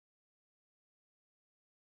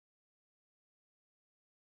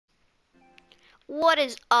What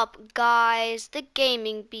is up, guys? The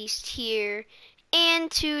Gaming Beast here, and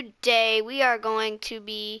today we are going to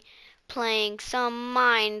be playing some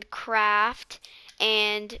Minecraft.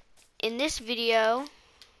 And in this video,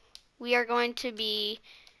 we are going to be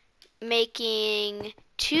making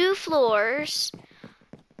two floors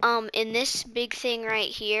in this big thing right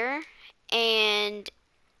here. And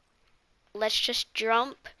let's just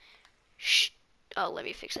jump. Oh, let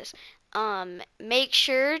me fix this. Make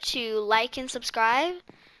sure to like and subscribe.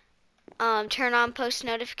 Turn on post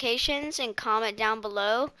notifications and comment down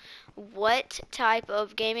below what type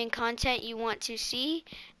of gaming content you want to see,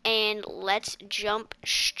 and let's jump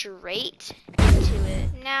straight into it.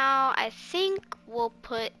 Now I think we'll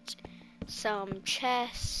put some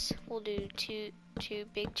chests. We'll do two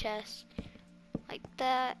big chests like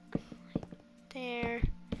that. There.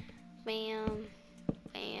 Bam,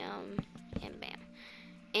 bam, and bam.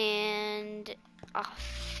 And I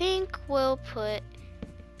think we'll put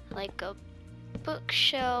like a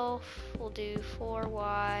bookshelf. We'll do 4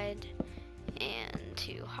 wide and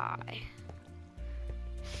 2 high.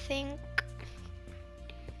 Think.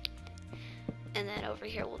 And then over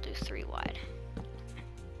here we'll do 3 wide.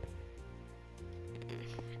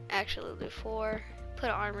 Actually, we'll do 4. Put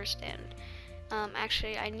an armor stand.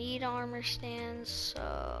 Actually, I need armor stands,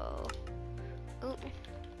 so. Ooh.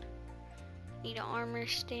 Need an armor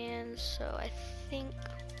stand, so I think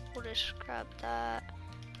we'll just grab that.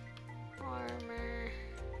 Armor.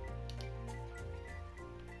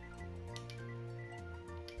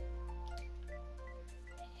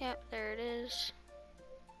 Yep, there it is.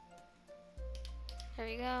 There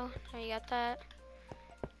you go. Now you got that.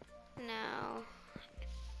 Now,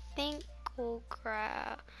 I think we'll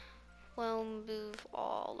move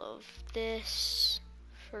all of this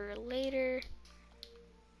for later.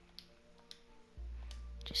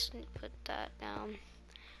 Just put that down.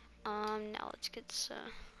 Now let's get some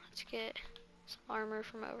armor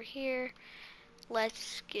from over here.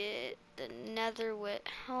 Let's get the netherwit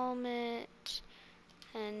helmet,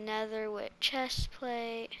 a netherwit chest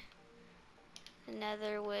plate, a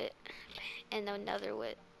netherwit, and the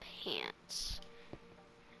netherwit pants.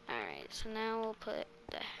 Alright, so now we'll put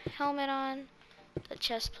the helmet on, the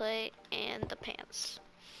chest plate, and the pants.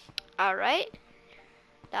 Alright,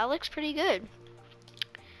 that looks pretty good.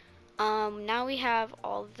 Now we have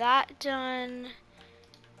all that done.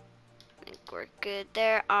 I think we're good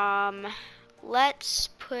there. Let's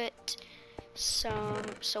put some,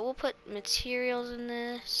 so we'll put materials in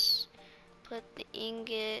this, put the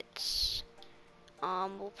ingots,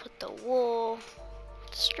 we'll put the wool,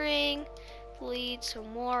 the string, lead,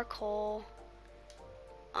 some more coal,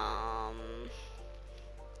 we'll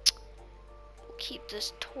keep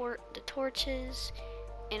this the torches,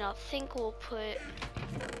 and I think we'll put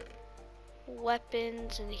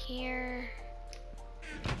weapons in here,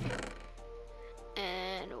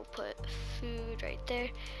 and we'll put food right there.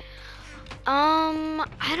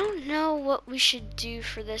 I don't know what we should do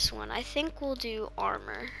for this one. I think we'll do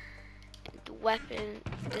armor. And weapon,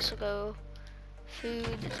 this will go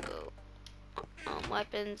food, this will go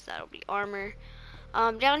weapons, that'll be armor.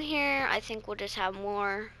 Down here, I think we'll just have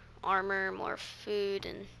more armor, more food,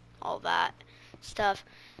 and all that stuff.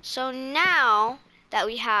 So now that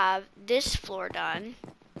we have this floor done,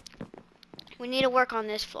 we need to work on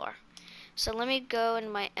this floor. So let me go in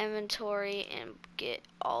my inventory and get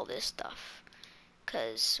all this stuff,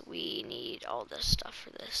 because we need all this stuff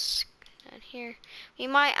for this down here. We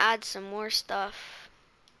might add some more stuff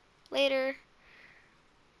later.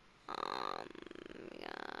 Got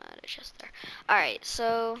a chest there. Alright,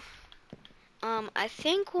 so I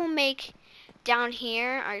think we'll make down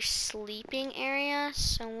here our sleeping area,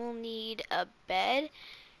 so we'll need a bed,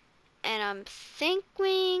 and I'm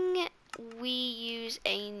thinking we use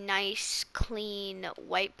a nice clean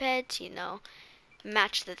white bed to, you know,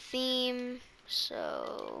 match the theme.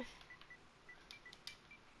 So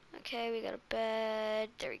okay, we got a bed,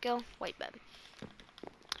 there we go, white bed.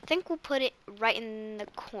 I think we'll put it right in the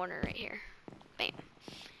corner right here. Bam.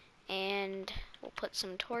 And we'll put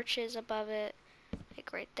some torches above it,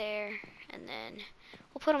 like right there, and then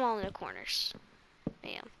we'll put them all in the corners.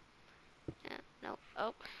 Bam. Yeah, no,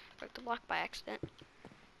 oh, broke the block by accident.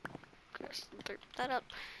 Just throw that up,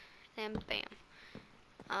 and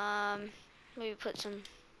bam. Maybe put some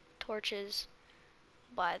torches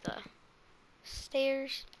by the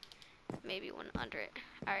stairs, maybe one under it.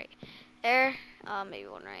 Alright, there, maybe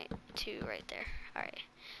one right, 2 right there. Alright,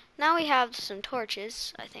 now we have some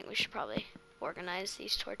torches. I think we should probably organize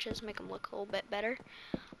these torches, make them look a little bit better.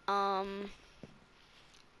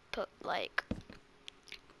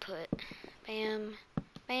 Put bam,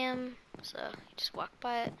 bam, so you just walk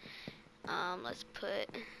by it. Let's put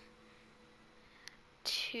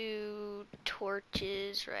 2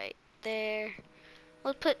 torches right there.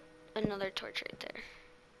 We'll put another torch right there.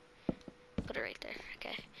 Put it right there.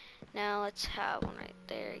 Okay. Now let's have one right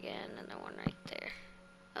there again, and then one right there.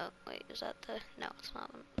 Oh, wait, is that the... No, it's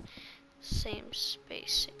not the same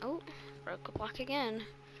space. Oh, broke a block again.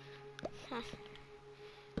 Huh.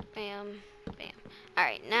 Bam, bam.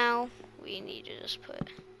 Alright, now we need to just put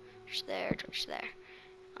torch there, torch there.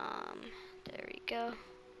 There we go.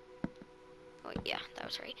 Oh, yeah, that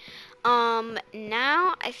was right.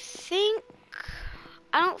 Now I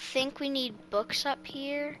don't think we need books up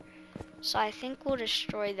here, so I think we'll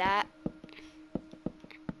destroy that.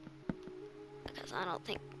 Because I don't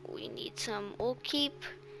think we need some. We'll keep,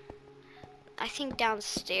 I think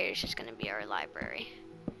downstairs is gonna be our library.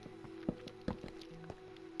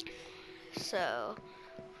 So,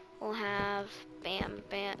 we'll have, bam,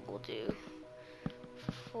 bam, we'll do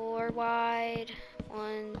 4 wide,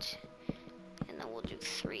 1, 2, and then we'll do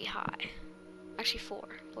 3 high. Actually 4,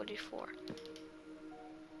 we'll do 4.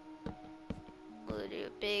 We'll do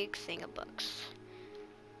a big thing of books.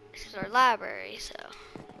 This is our library, so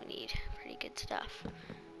we need pretty good stuff.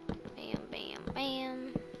 Bam, bam,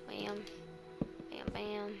 bam, bam, bam,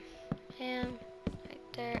 bam, bam,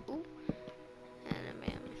 right there. Ooh, and then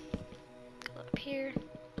bam, go up here.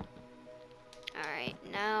 Alright,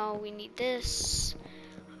 now we need this.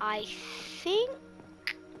 I think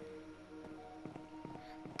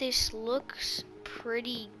this looks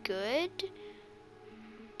pretty good,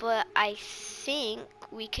 but I think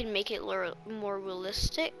we can make it more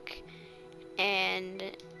realistic and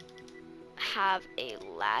have a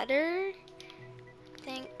ladder. I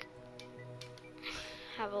think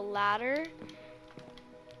have a ladder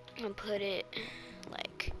and put it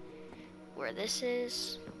like where this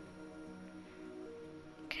is.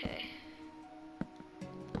 Okay.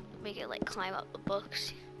 Make it like climb up the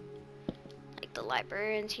books like the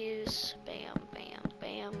librarians use. Bam, bam,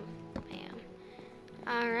 bam, bam.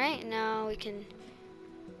 Alright, now we can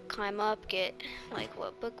climb up, get like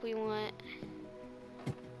what book we want.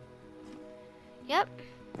 Yep.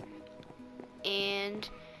 And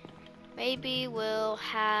maybe we'll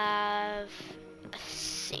have a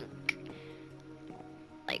sink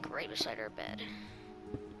like right beside our bed.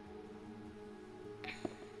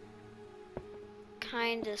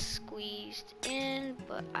 Kinda squeezed in,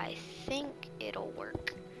 but I think it'll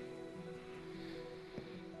work.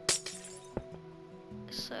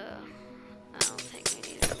 So I don't think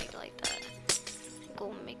we need to make it like that. I think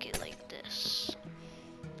we'll make it like this.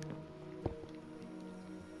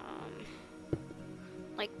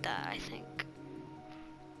 Like that, I think.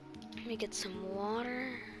 Let me get some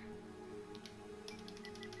water.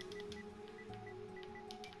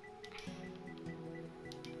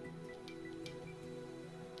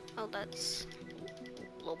 Oh, that's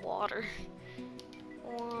the water.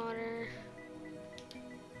 Water.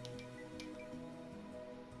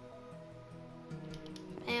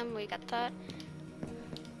 And we got that.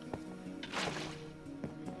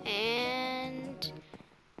 And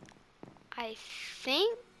I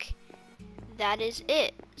think that is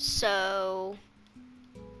it. So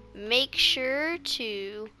make sure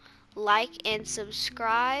to like and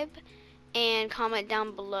subscribe and comment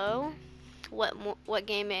down below what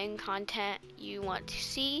gaming content you want to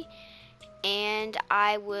see, and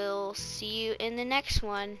I will see you in the next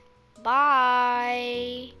one.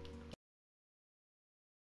 Bye.